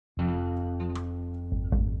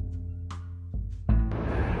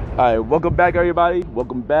All right, welcome back, everybody.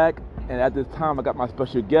 Welcome back. And at this time, I got my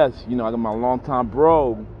special guest. You know, I got my longtime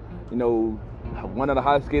bro. You know, one of the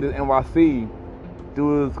hottest skaters in NYC.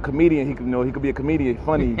 Dude is a comedian. He could be a comedian,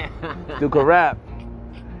 funny. Dude could rap.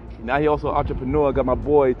 Now he also an entrepreneur. I got my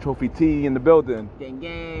boy Trophy T in the building. Gang,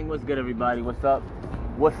 gang. What's good, everybody? What's up?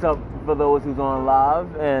 What's up for those who's on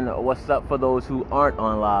live, and what's up for those who aren't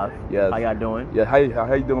on live? Yes. How y'all doing? Yeah. How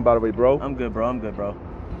you doing, by the way, bro? I'm good, bro.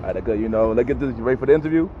 All right, good. You know, let's get this. You ready for the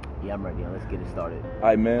interview? Yeah, I'm ready. Let's get it started. All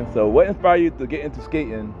right, man. So, what inspired you to get into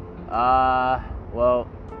skating? Well,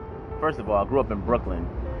 first of all, I grew up in Brooklyn,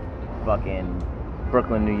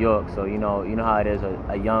 Brooklyn, New York. So you know how it is.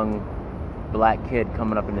 A young black kid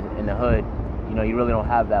coming up in the hood. You know, you really don't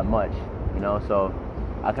have that much. You know, so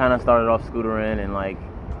I kind of started off scootering and like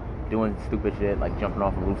doing stupid shit, like jumping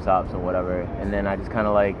off of rooftops and whatever. And then I just kind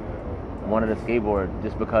of like wanted to skateboard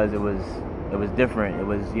just because it was different. It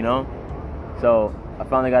was, you know. So I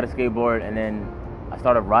finally got a skateboard, and then I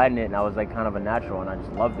started riding it, and I was like kind of a natural, and I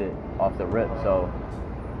just loved it off the rip. So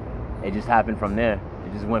it just happened from there.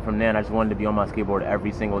 It just went from there, and I just wanted to be on my skateboard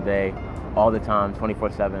every single day, all the time,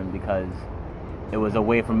 24/7, because it was a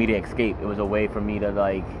way for me to escape. It was a way for me to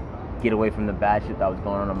like get away from the bad shit that was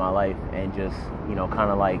going on in my life, and just, you know,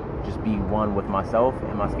 kind of like just be one with myself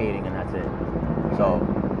and my skating, and that's it. So,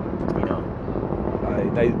 you know. All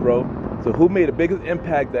right, nice, bro. So who made the biggest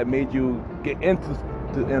impact that made you get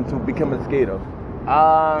into becoming a skater?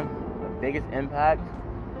 The biggest impact,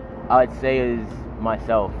 I would say, is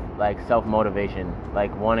myself, like self-motivation,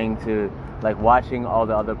 like wanting to, like watching all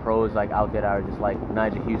the other pros like out there that are just like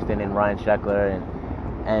Nigel Houston and Ryan Sheckler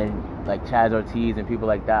and like Chaz Ortiz and people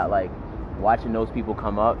like that, like watching those people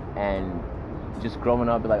come up and just growing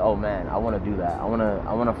up, be like, oh man, I want to do that. I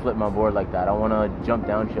want to flip my board like that. I want to jump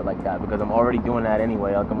down shit like that, because I'm already doing that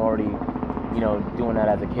anyway. Like I'm already, you know, doing that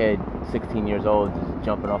as a kid, 16 years old, just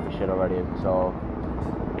jumping off the shit already. So,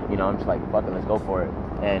 you know, I'm just like, fuck it, let's go for it.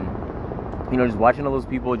 And, you know, just watching all those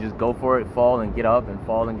people just go for it, fall and get up, and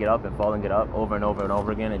fall and get up, and fall and get up over and over and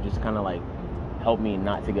over again, it just kind of like helped me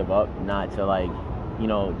not to give up, not to like, you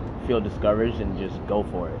know, feel discouraged, and just go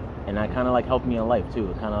for it. And that kind of like helped me in life too.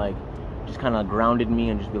 It kind of like just kind of grounded me,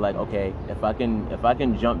 and just be like, okay, if I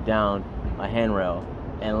can jump down a handrail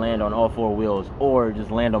and land on all four wheels, or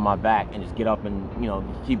just land on my back and just get up and, you know,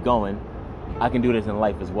 keep going, I can do this in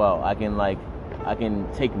life as well. I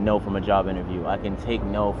can take no from a job interview. I can take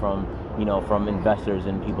no from, you know, from investors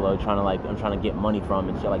and people that are trying to like, I'm trying to get money from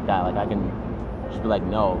and shit like that. Like I can just be like,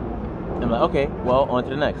 no. And I'm like, okay, well, on to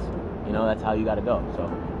the next. You know, that's how you got to go. So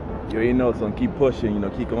you already know, son. Keep pushing. You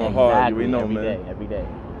know, keep going hard. You already know, man. Every day.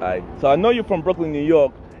 All right. So I know you're from Brooklyn, New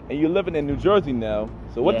York, and you're living in New Jersey now.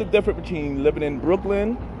 So what's the difference between living in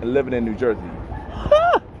Brooklyn and living in New Jersey?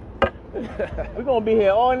 We're gonna be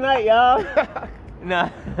here all night, y'all. Nah.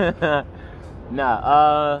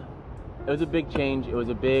 It was a big change. It was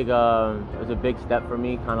a big step for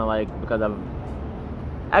me, kind of like, because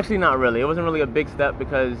actually not really. It wasn't really a big step,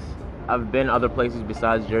 because I've been other places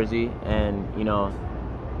besides Jersey, and, you know,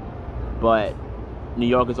 but New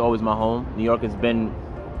York is always my home. New York has been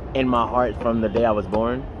in my heart from the day I was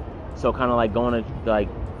born. So kind of like going to, like,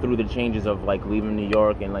 through the changes of like leaving New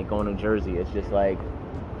York and like going to Jersey, it's just like,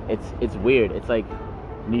 it's weird. It's like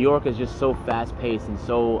New York is just so fast paced and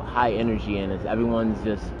so high energy, and everyone's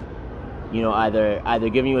just, you know, either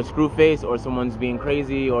giving you a screw face, or someone's being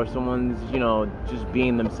crazy, or someone's, you know, just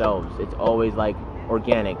being themselves. It's always like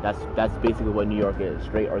organic. That's basically what New York is,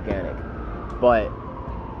 straight organic. But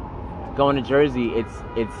going to Jersey,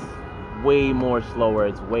 it's way more slower.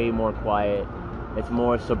 It's way more quiet. It's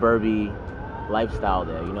more suburban lifestyle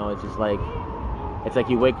there. You know, it's just like, it's like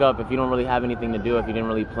you wake up, if you don't really have anything to do, if you didn't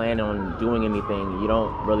really plan on doing anything, you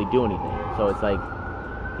don't really do anything. So it's like,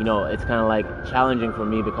 you know, it's kind of like challenging for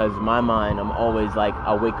me, because my mind, I'm always like,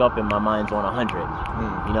 I wake up and my mind's on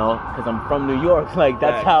 100, you know, because I'm from New York. Like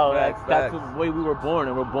that's that's the way we were born,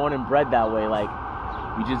 and we're born and bred that way. Like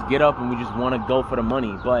we just get up and we just want to go for the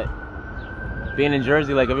money. But being in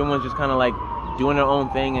Jersey, like everyone's just kind of like doing their own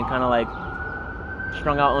thing, and kind of like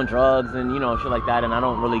strung out on drugs and, you know, shit like that. And I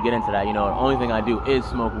don't really get into that. You know, the only thing I do is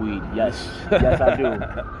smoke weed. Yes I do.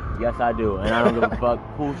 Yes I do. And I don't give a fuck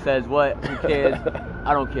who says what, who cares.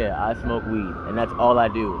 I don't care. I smoke weed, and that's all I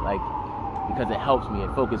do, like, because it helps me,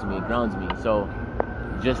 it focuses me, it grounds me. So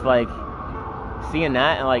just like seeing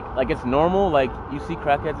that, and like it's normal. Like you see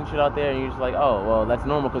crackheads and shit out there, and you're just like, oh well, that's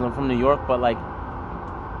normal because I'm from New York. But like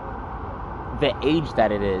the age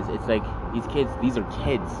that it is, it's like these are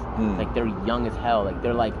kids. Like they're young as hell. Like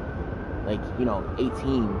they're like you know,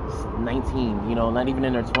 18, 19, you know, not even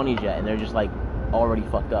in their 20s yet, and they're just like already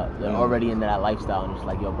fucked up. They're already into that lifestyle, and just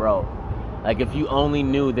like, yo, bro, Like if you only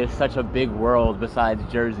knew there's such a big world besides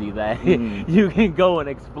Jersey that you can go and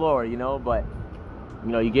explore, you know. But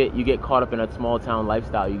you know, you get caught up in a small town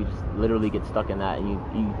lifestyle. You just literally get stuck in that, and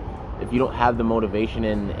you if you don't have the motivation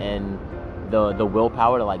and the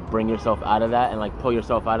willpower to like bring yourself out of that and like pull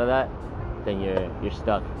yourself out of that, then you're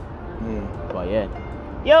stuck. But yeah,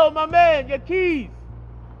 yo, my man, your keys.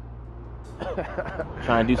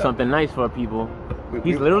 Trying to do something nice for people.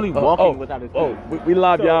 He's literally walking without his keys. We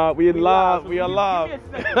live, so, y'all. We live. So we are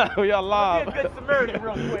live. We are live. Be a good Samaritan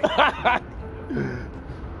real quick.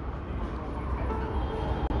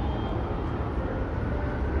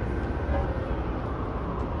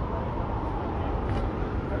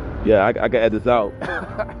 Yeah, I can add this out.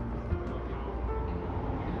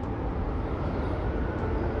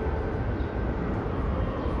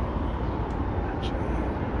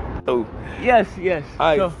 Oh. Yes.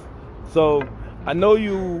 All right. So I know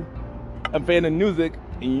you a fan of music,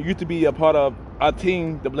 and you used to be a part of our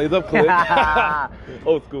team, the Blaze Up Clique.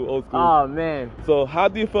 Old school. Oh man. So how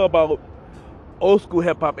do you feel about old school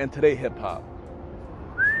hip hop and today hip hop?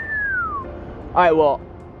 All right. Well,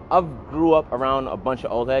 I've grew up around a bunch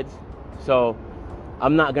of old heads, so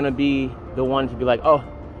I'm not gonna be the one to be like, oh,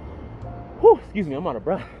 whew, excuse me, I'm out of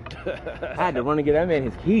breath. I had to run and get that man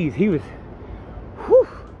his keys. He was, whew.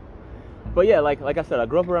 But yeah, like I said, I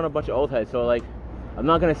grew up around a bunch of old heads, so like, I'm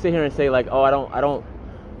not gonna sit here and say like, oh, I don't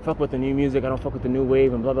fuck with the new music, I don't fuck with the new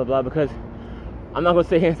wave and blah blah blah, because I'm not gonna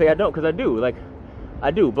sit here and say I don't, because I do. Like,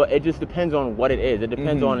 I do, but it just depends on what it is. It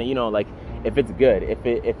depends on, you know, like if it's good,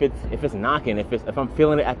 if it's knocking, if I'm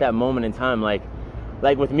feeling it at that moment in time. Like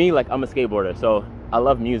with me, like I'm a skateboarder, so I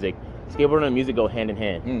love music. Skateboarding and music go hand in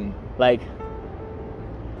hand. Like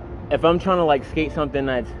if I'm trying to like skate something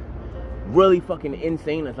that's really fucking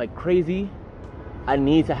insane, that's like crazy, I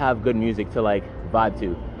need to have good music to like vibe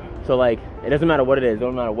to. So like it doesn't matter what it is, it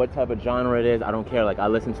doesn't matter what type of genre it is, I don't care. Like I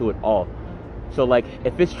listen to it all. So like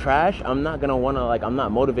if it's trash, I'm not gonna wanna, like, I'm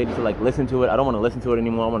not motivated to like listen to it. I don't want to listen to it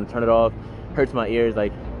anymore. I want to turn it off. Hurts my ears,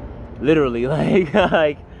 like literally. Like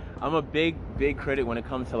like I'm a big critic when it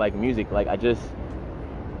comes to like music. Like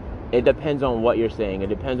it depends on what you're saying, it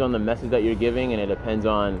depends on the message that you're giving, and it depends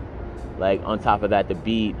on, like, on top of that, the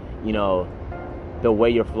beat, you know, the way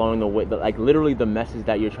you're flowing, like literally the message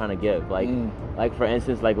that you're trying to give. Like like for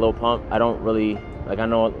instance, like Lil Pump, I don't really, like, I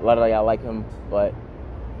know a lot of y'all like him, but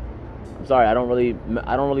I'm sorry, I don't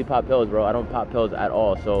really pop pills, bro. I don't pop pills at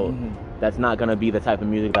all. So that's not gonna be the type of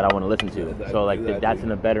music that I want to listen to. Exactly, so like that's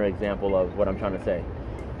a better example of what I'm trying to say.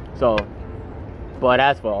 So, but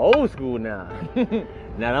as for old school now,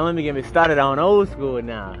 now don't let me get me started on old school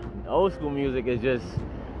now. Old school music is just,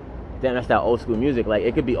 damn, that's that old school music. Like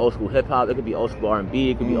it could be old school hip hop, it could be old school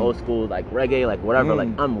R&B, it could be old school like reggae, like whatever. Like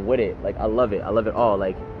I'm with it. Like I love it all.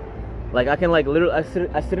 Like I can like literally,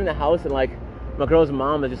 I sit in the house and like my girl's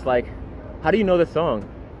mom is just like, how do you know this song?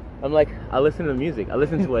 I'm like, I listen to music. I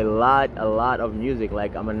listen to a lot of music.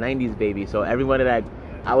 Like I'm a 90s baby, so everybody that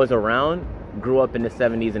I was around grew up in the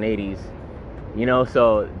 70s and 80s. You know,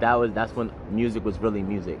 so that's when music was really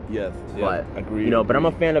music. Yes, but agreed. You know, but I'm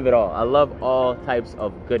a fan of it all. I love all types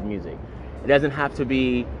of good music. It doesn't have to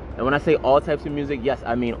be, and when I say all types of music, yes,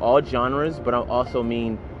 I mean all genres, but I also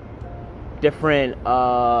mean different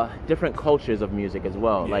cultures of music as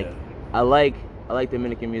well. Yeah. Like I like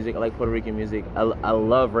Dominican music, I like Puerto Rican music, I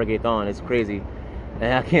love reggaeton, it's crazy.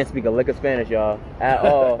 And I can't speak a lick of Spanish, y'all, at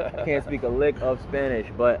all. I can't speak a lick of Spanish,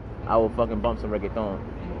 but I will fucking bump some reggaeton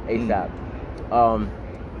ASAP.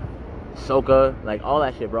 Soca, like all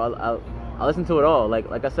that shit, bro. I listen to it all.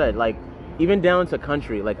 Like I said, like even down to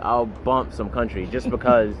country, like I'll bump some country just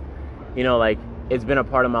because, you know, like it's been a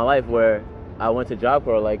part of my life where I went to Job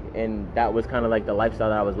Corps, like, and that was kind of like the lifestyle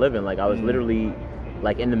that I was living. Like I was literally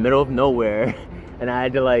like in the middle of nowhere, and I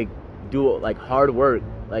had to like do like hard work,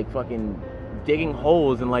 like fucking digging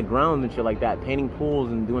holes in like ground and shit like that, painting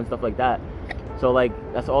pools and doing stuff like that. So like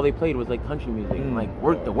that's all they played was like country music, and, like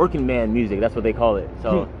the working man music. That's what they call it.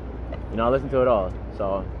 So you know, I listen to it all.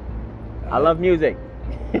 So I love music.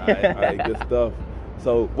 All right, good stuff.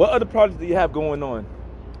 So what other projects do you have going on?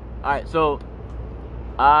 All right, so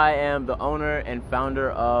I am the owner and founder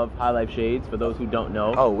of High Life Shades. For those who don't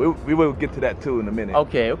know. Oh, we will get to that too in a minute.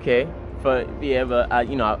 Okay. But yeah, but I,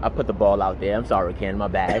 you know, I put the ball out there. I'm sorry, Ken, my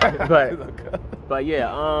bad. But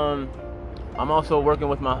yeah, I'm also working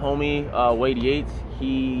with my homie Wade Yates.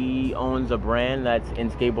 He owns a brand that's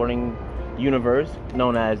in skateboarding universe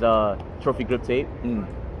known as Trophy Grip Tape.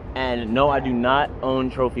 And no, I do not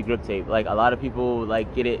own Trophy Grip Tape. Like a lot of people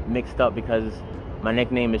like get it mixed up because my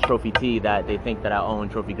nickname is Trophy T, that they think that I own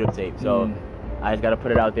Trophy Grip Tape. So I just gotta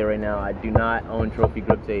put it out there right now. I do not own Trophy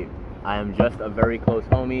Grip Tape. I am just a very close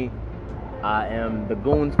homie I am the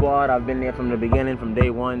Goon Squad. I've been there from the beginning, from day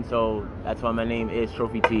one. So that's why my name is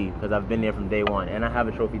Trophy T, because I've been there from day one, and I have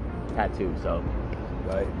a trophy tattoo. So.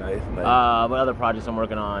 Right, nice. What other projects I'm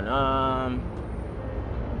working on?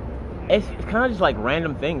 It's kind of just like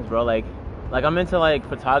random things, bro. Like I'm into like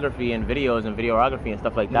photography and videos and videography and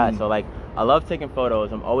stuff like that. So like I love taking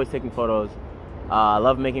photos. I'm always taking photos. I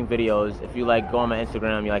love making videos. If you like go on my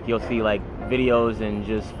Instagram, you'll see like videos and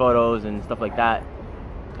just photos and stuff like that.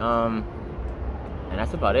 And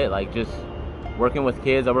that's about it. Like just working with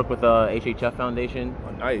kids. I work with HHF Foundation.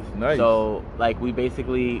 Oh, nice. So like we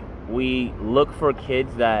look for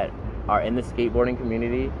kids that are in the skateboarding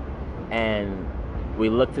community, and we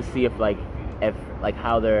look to see if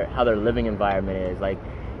how their living environment is, like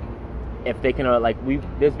if they can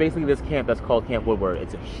there's basically this camp that's called Camp Woodward.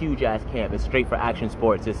 It's a huge ass camp. It's straight for action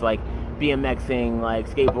sports. It's like BMXing, like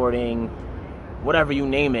skateboarding, whatever you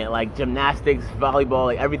name it, like gymnastics, volleyball,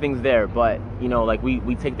 like everything's there. But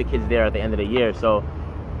we take the kids there at the end of the year. So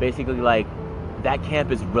basically like that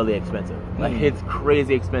camp is really expensive. Like it's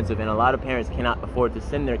crazy expensive, and a lot of parents cannot afford to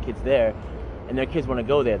send their kids there, and their kids want to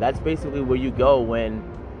go there. That's basically where you go when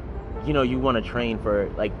you want to train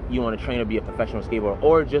to be a professional skateboarder,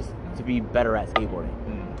 or just to be better at skateboarding.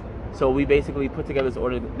 So we basically put together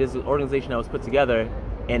this organization that was put together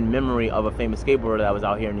in memory of a famous skateboarder that was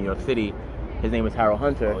out here in New York City. His name was Harold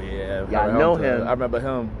Hunter. Oh yeah, I know him. I remember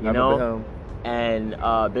him. And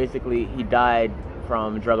basically he died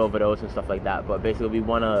from drug overdose and stuff like that. But basically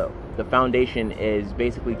the foundation is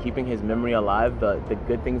basically keeping his memory alive, the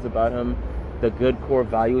good things about him, the good core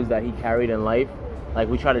values that he carried in life. Like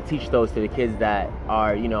we try to teach those to the kids that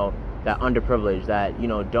are that underprivileged, that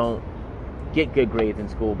don't get good grades in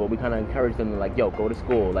school, but we kind of encourage them to like, yo, go to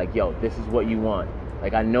school, like, yo, this is what you want.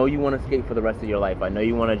 Like, I know you want to skate for the rest of your life. I know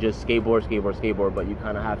you want to just skateboard, but you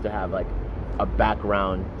kind of have to have like a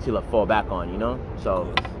background to fall back on,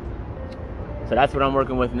 So that's what I'm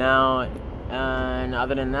working with now. And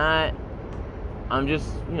other than that, I'm just,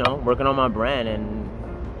 working on my brand and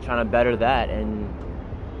trying to better that, and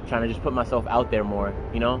trying to just put myself out there more,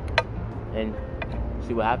 and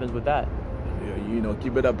see what happens with that. Yeah,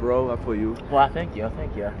 keep it up, bro. I feel you. Well, thank you. All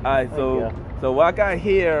right, so what I got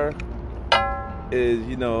here is,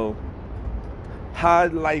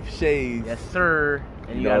 hard life shades. Yes, sir.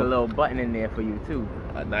 And you got a little button in there for you too.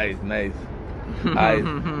 Nice. Nice. All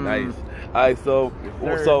right, so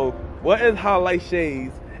what is hard life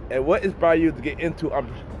shades, and what inspired you to get into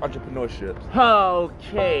entrepreneurship?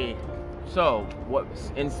 Okay. So what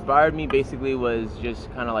inspired me basically was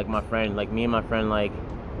just kind of like my friend, like me and my friend, like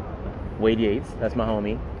Wade Yates, that's my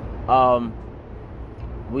homie.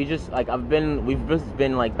 We've just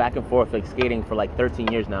been like back and forth like skating for like 13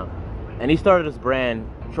 years now, and he started his brand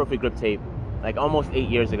Trophy Grip Tape like almost 8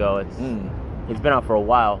 years ago. It's been out for a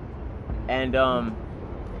while, and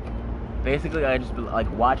basically I just like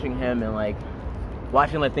watching him and like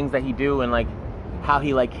watching like things that he do, and like how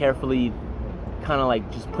he like carefully kind of like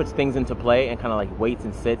just puts things into play, and kind of like waits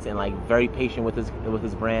and sits, and like very patient with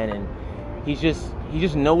his brand, and he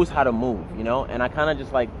just knows how to move, and I kind of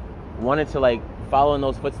just like wanted to like follow in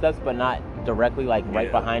those footsteps, but not directly like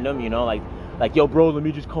right behind him, like yo bro, let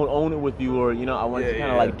me just own it with you, or I wanted to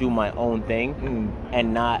kind of like do my own thing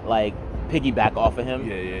and not like piggyback off of him.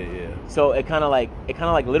 So it kind of like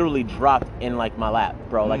literally dropped in like my lap,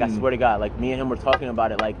 bro. Like I swear to God, like me and him were talking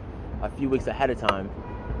about it like a few weeks ahead of time.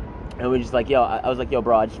 And we just like, I was like, yo,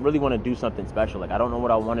 bro, I just really want to do something special. Like, I don't know what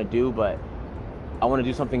I want to do, but I want to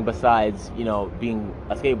do something besides, being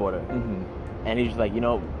a skateboarder. And he's just like,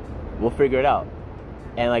 we'll figure it out.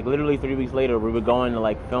 And like literally 3 weeks later, we were going to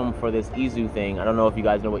like film for this Izu thing. I don't know if you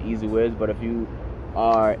guys know what Izu is, but if you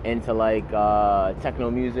are into like techno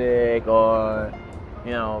music or,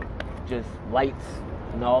 just lights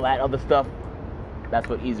and all that other stuff, that's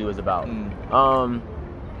what Izu is about.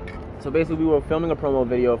 So basically we were filming a promo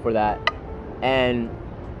video for that, and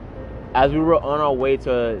as we were on our way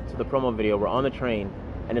to the promo video, we're on the train,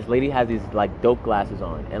 and this lady has these like dope glasses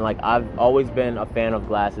on, and like I've always been a fan of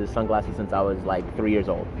sunglasses since I was like 3 years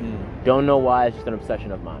old. Don't know why, it's just an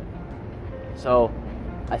obsession of mine. So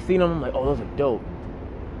I seen them, I'm like, oh, those are dope.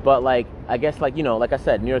 But like I guess like like I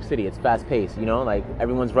said, New York City, it's fast paced, like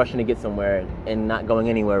everyone's rushing to get somewhere and not going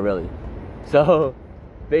anywhere really. So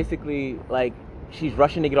basically like she's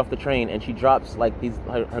rushing to get off the train, and she drops like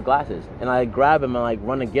her glasses, and I grab them and like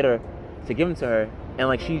run to get her to give them to her, and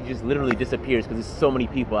like she just literally disappears because there's so many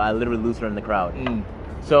people. I literally lose her in the crowd.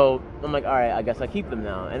 So I'm like, all right, I guess I keep them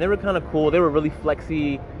now. And they were kind of cool. They were really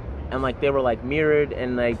flexy, and like they were like mirrored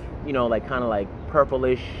and like like kind of like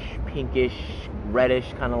purplish, pinkish,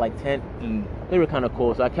 reddish kind of like tint. They were kind of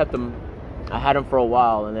cool, so I kept them. I had them for a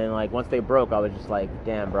while, and then like once they broke, I was just like,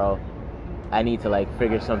 damn, bro, I need to like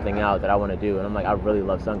figure something out that I want to do. And I'm like, I really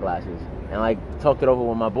love sunglasses, and like talked it over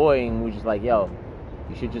with my boy, and we were just like, yo,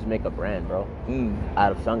 you should just make a brand, bro,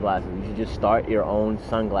 out of sunglasses. You should just start your own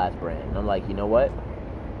sunglass brand. And I'm like, you know what?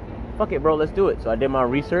 Fuck it, bro, let's do it. So I did my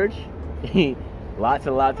research, lots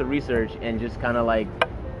and lots of research, and just kind of like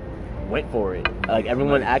went for it. Like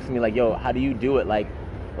everyone asked me like, yo, how do you do it? Like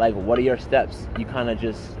what are your steps? You kind of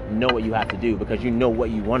just know what you have to do because you know what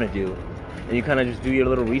you want to do, and you kind of just do your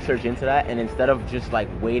little research into that. And instead of just like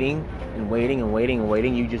waiting,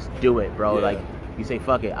 you just do it, bro. Like you say,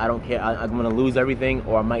 fuck it, I don't care. I'm gonna lose everything,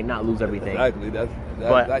 or I might not lose everything. Exactly. That's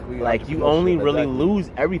but exactly like you only really lose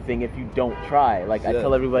everything if you don't try. Like I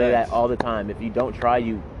tell everybody that all the time. If you don't try,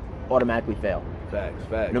 you automatically fail.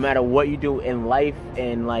 Facts. No matter what you do in life,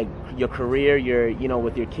 and like your career, your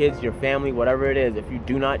with your kids, your family, whatever it is, if you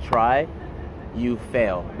do not try, you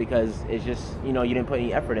fail, because it's just you didn't put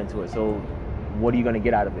any effort into it. So what are you gonna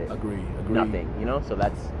get out of it? Agree. Nothing. So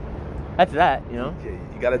that's that. You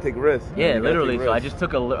gotta take risks. Yeah, literally. So I just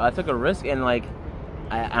took a risk, and like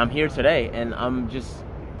I'm here today, and I'm just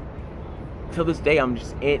till this day I'm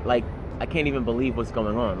just like I can't even believe what's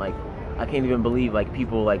going on. Like I can't even believe like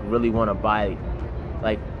people like really want to buy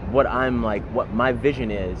like what my vision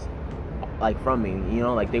is like from me.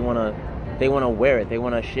 Like they want to wear it, they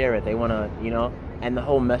want to share it, they want to and the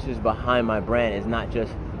whole message behind my brand is not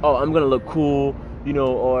just, oh, I'm gonna look cool,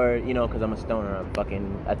 or because I'm a stoner. I'm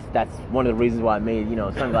fucking that's one of the reasons why I made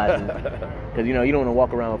sunglasses, because you don't want to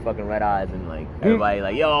walk around with fucking red eyes and like everybody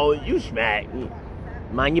like, yo, you smack,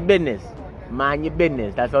 mind your business. Mind your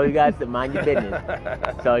business. That's all you guys said. Mind your business.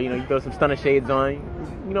 So you throw some stunner shades on,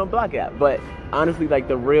 block it out. But honestly, like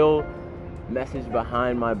the real message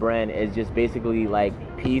behind my brand is just basically like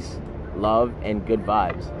peace, love, and good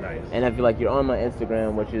vibes. Nice. And I feel like you're on my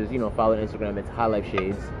Instagram, which is follow Instagram. It's High Life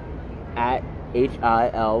Shades at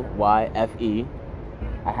HILYFE.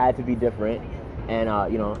 I had to be different, and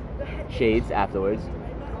shades afterwards.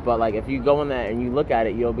 But like if you go on that and you look at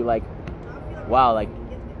it, you'll be like, wow, like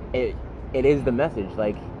it is the message.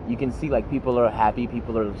 Like you can see like people are happy,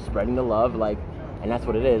 people are spreading the love, like, and that's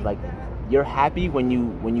what it is. Like you're happy when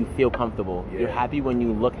you feel comfortable. You're happy when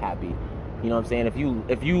you look happy. You know what I'm saying?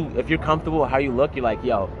 If you're comfortable with how you look, you're like,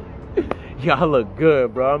 yo, I look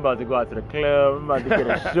good, bro. I'm about to go out to the club. I'm about to get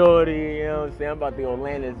a shorty. You know what I'm saying? I'm about to go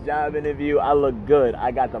land this job interview. I look good.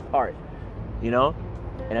 I got the part. And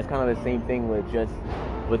that's kind of the same thing with just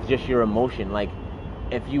your emotion. Like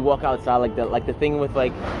if you walk outside, like the thing with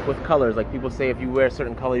colors, like people say if you wear a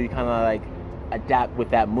certain color, you kind of like adapt with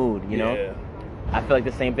that mood, Yeah. I feel like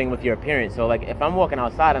the same thing with your appearance. So like if I'm walking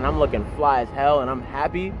outside and I'm looking fly as hell and I'm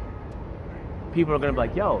happy, people are gonna be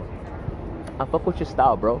like, yo, I fuck with your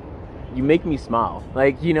style, bro. You make me smile.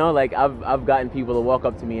 Like like I've gotten people to walk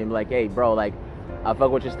up to me and be like, hey, bro, like I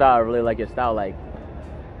fuck with your style. I really like your style. Like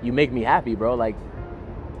you make me happy, bro. Like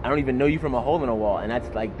I don't even know you from a hole in a wall, and that's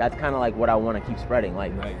kind of like what I want to keep spreading,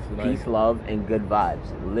 like peace, love, and good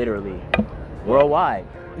vibes, literally, worldwide.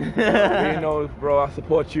 Bro, I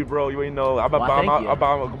support you, bro. You I'm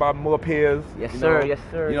about buy more pairs. Yes, sir. Yes,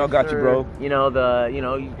 sir. I got you, bro. You go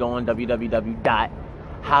on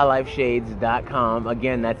www.highlifeshades.com.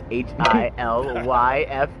 Again, that's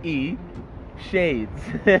HILYFE shades.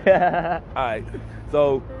 All right.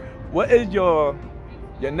 So, what is your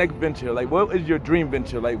next venture? Like, what is your dream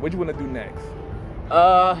venture? Like, what you want to do next?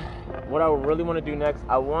 What I really want to do next,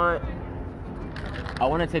 I want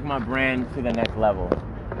to take my brand to the next level.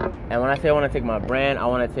 And when I say I want to take my brand, I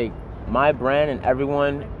want to take my brand and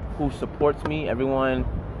everyone who supports me, everyone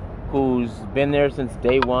who's been there since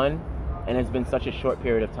day one, and it's been such a short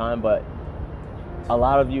period of time, but a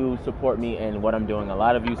lot of you support me in what I'm doing. A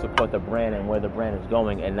lot of you support the brand and where the brand is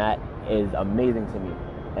going, and that is amazing to me.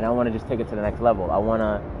 And I want to just take it to the next level. I want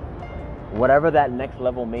to, whatever that next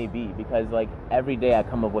level may be, because like every day I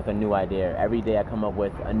come up with a new idea. Every day I come up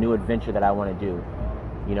with a new adventure that I want to do.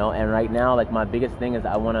 And right now, like my biggest thing is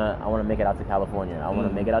I want to make it out to California. I want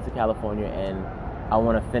to make it out to California, and I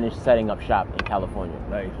want to finish setting up shop in California.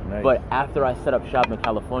 Nice. But after I set up shop in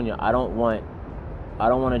California, I don't want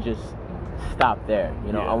to just stop there.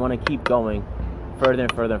 I want to keep going further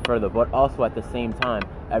and further and further. But also at the same time,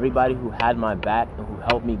 everybody who had my back and who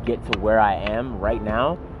helped me get to where I am right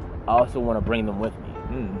now, I also want to bring them with me.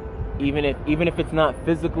 Even if it's not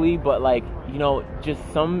physically, but like, just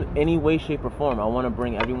any way, shape, or form. I want to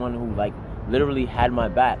bring everyone who like literally had my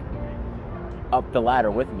back up the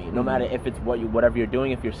ladder with me. No matter if it's whatever you're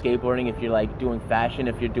doing, if you're skateboarding, if you're like doing fashion,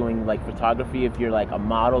 if you're doing like photography, if you're like a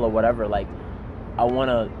model or whatever, like I want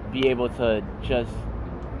to be able to just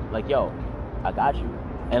like, yo, I got you.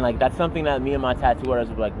 And like that's something that me and my tattoo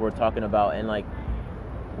artist like we're talking about, and like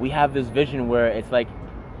we have this vision where it's like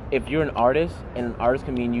if you're an artist, and an artist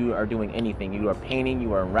can mean you are doing anything. You are painting,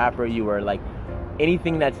 you are a rapper, you are like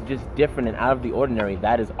anything that's just different and out of the ordinary,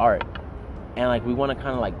 that is art. And like we want to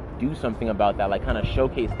kind of like do something about that, like kind of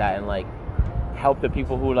showcase that and like help the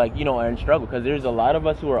people who like, you know, are in struggle, because there's a lot of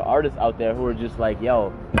us who are artists out there who are just like,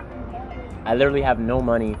 yo, I literally have no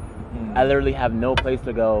money, I literally have no place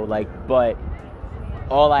to go, like, but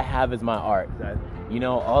all I have is my art. You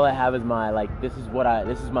know, all I have is my, like, this is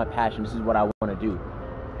my passion, this is what I want to do,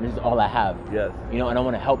 and this is all I have. Yes. You know, and I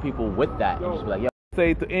want to help people with that, and just be like, yo,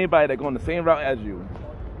 say to anybody that going the same route as you,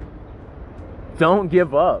 don't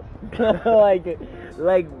give up.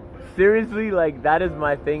 like seriously, like that is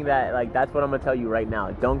my thing, that like that's what I'm gonna tell you right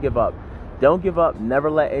now. Don't give up. Don't give up. Never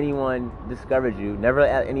let anyone discourage you. Never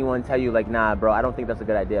let anyone tell you like, nah bro, I don't think that's a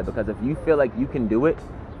good idea. Because if you feel like you can do it,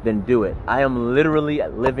 then do it. I am literally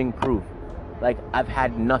living proof. Like I've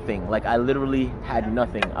had nothing. Like I literally had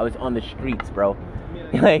nothing. I was on the streets, bro.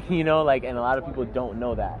 Like, you know, like, and a lot of people don't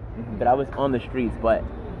know that I was on the streets, but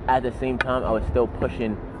at the same time I was still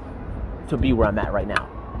pushing to be where I'm at right now.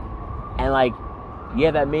 And like,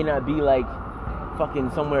 yeah, that may not be like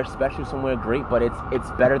fucking somewhere special, somewhere great, but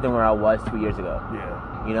it's better than where I was 2 years ago.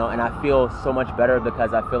 Yeah. You know, and I feel so much better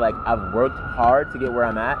because I feel like I've worked hard to get where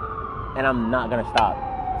I'm at, and I'm not gonna stop.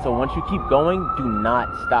 So once you keep going, do not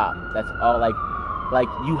stop. That's all. Like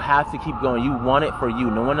you have to keep going. You want it for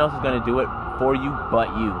you. No one else is gonna do it for you but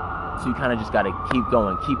you. So you kind of just gotta keep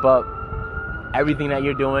going, keep up everything that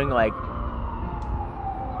you're doing. Like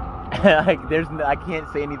like I can't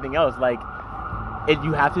say anything else. Like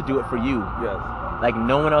you have to do it for you. Yes. Like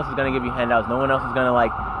no one else is gonna give you handouts. No one else is gonna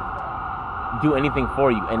like do anything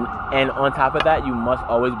for you. And on top of that, you must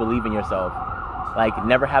always believe in yourself. Like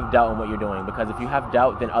never have doubt in what you're doing, because if you have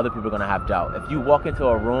doubt, then other people are gonna have doubt. If you walk into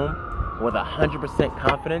a room with 100%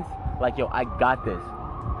 confidence, like, yo, I got this,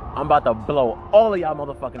 I'm about to blow all of y'all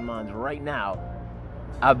motherfucking minds right now,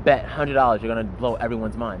 I bet $100 you're gonna blow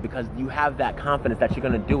everyone's mind, because you have that confidence that you're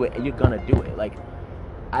gonna do it, and you're gonna do it. Like,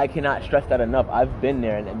 I cannot stress that enough. I've been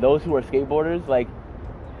there, and those who are skateboarders, like,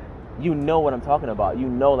 you know what I'm talking about. You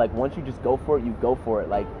know, like, once you just go for it, you go for it.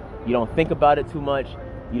 Like, you don't think about it too much,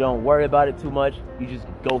 you don't worry about it too much, you just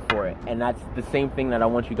go for it. And that's the same thing that I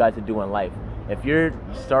want you guys to do in life. If you're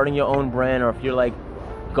starting your own brand, or if you're like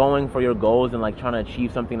going for your goals and like trying to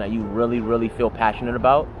achieve something that you really, really feel passionate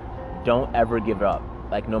about, don't ever give up.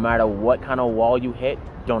 Like, no matter what kind of wall you hit,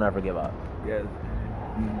 don't ever give up. Yes.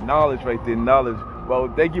 Knowledge right there, knowledge. Well,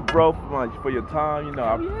 thank you, bro, for your time. You know,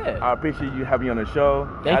 I appreciate you having me on the show.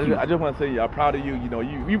 Thank you. I just want to say I'm proud of you. You know,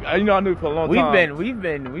 you know, I knew you for a long time.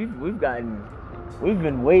 We've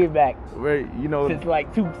been way back. Right, you know, since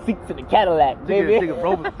like 2 seats in the Cadillac, baby.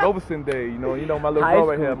 Robeson day, you know my little High bro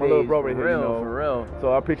right school here, my days, little bro right here, you know. For real.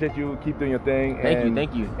 So I appreciate you. Keep doing your thing.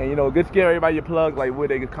 Thank you. And you know, just give everybody your plugs, like where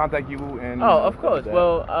they can contact you and. Oh, of course.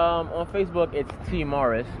 Well, on Facebook it's T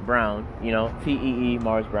Morris Brown. You know, TEE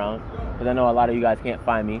Morris Brown, because I know a lot of you guys can't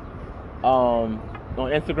find me. On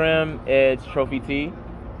Instagram it's Trophy T.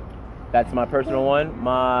 That's my personal one.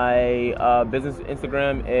 My business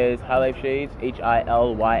Instagram is High Life Shades,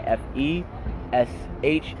 HILYFESHADES,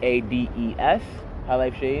 High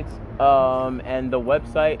Life Shades. And the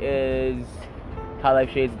website is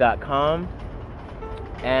highlifeshades.com.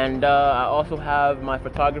 And I also have my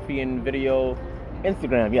photography and video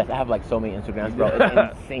Instagram. Yes, I have like so many Instagrams, bro.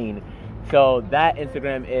 It's insane. So that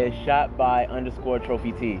Instagram is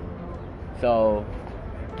shotby_Trophy T. So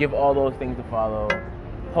give all those things a follow.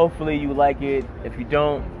 Hopefully you like it. If you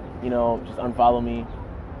don't, you know, just unfollow me,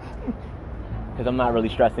 because I'm not really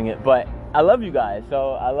stressing it. But I love you guys.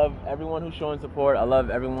 So I love everyone who's showing support. I love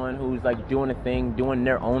everyone who's like doing a thing, doing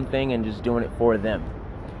their own thing, and just doing it for them,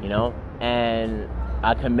 you know. And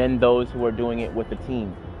I commend those who are doing it with the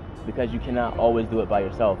team, because you cannot always do it by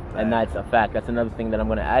yourself. And that's a fact. That's another thing that I'm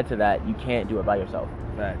going to add to that. You can't do it by yourself.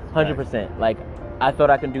 Facts. 100%. Like, I thought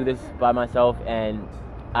I could do this by myself, and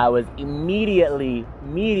I was immediately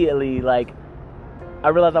like, I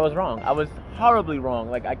realized I was wrong. I was horribly wrong.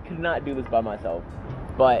 Like, I could not do this by myself.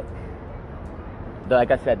 But like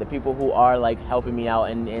I said, the people who are like helping me out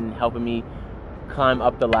and helping me climb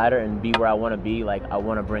up the ladder and be where I want to be, like, I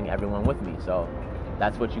want to bring everyone with me. So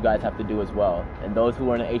that's what you guys have to do as well. And those who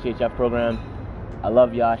are in the HHF program, I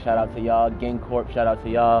love y'all. Shout out to y'all. Gang Corp, shout out to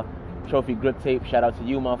y'all. Trophy Grip Tape, shout out to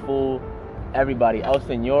you, my fool. Everybody, El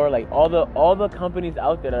Senor, like all the companies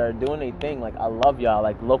out there that are doing their thing, like, I love y'all.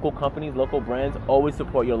 Like, local companies, local brands, always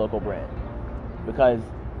support your local brand, because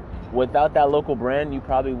without that local brand, you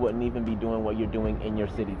probably wouldn't even be doing what you're doing in your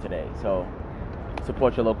city today. So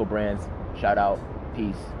support your local brands. Shout out.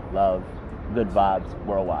 peace, love, good vibes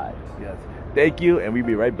worldwide. Yes. Thank you, and we'll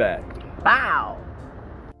be right back. Bow.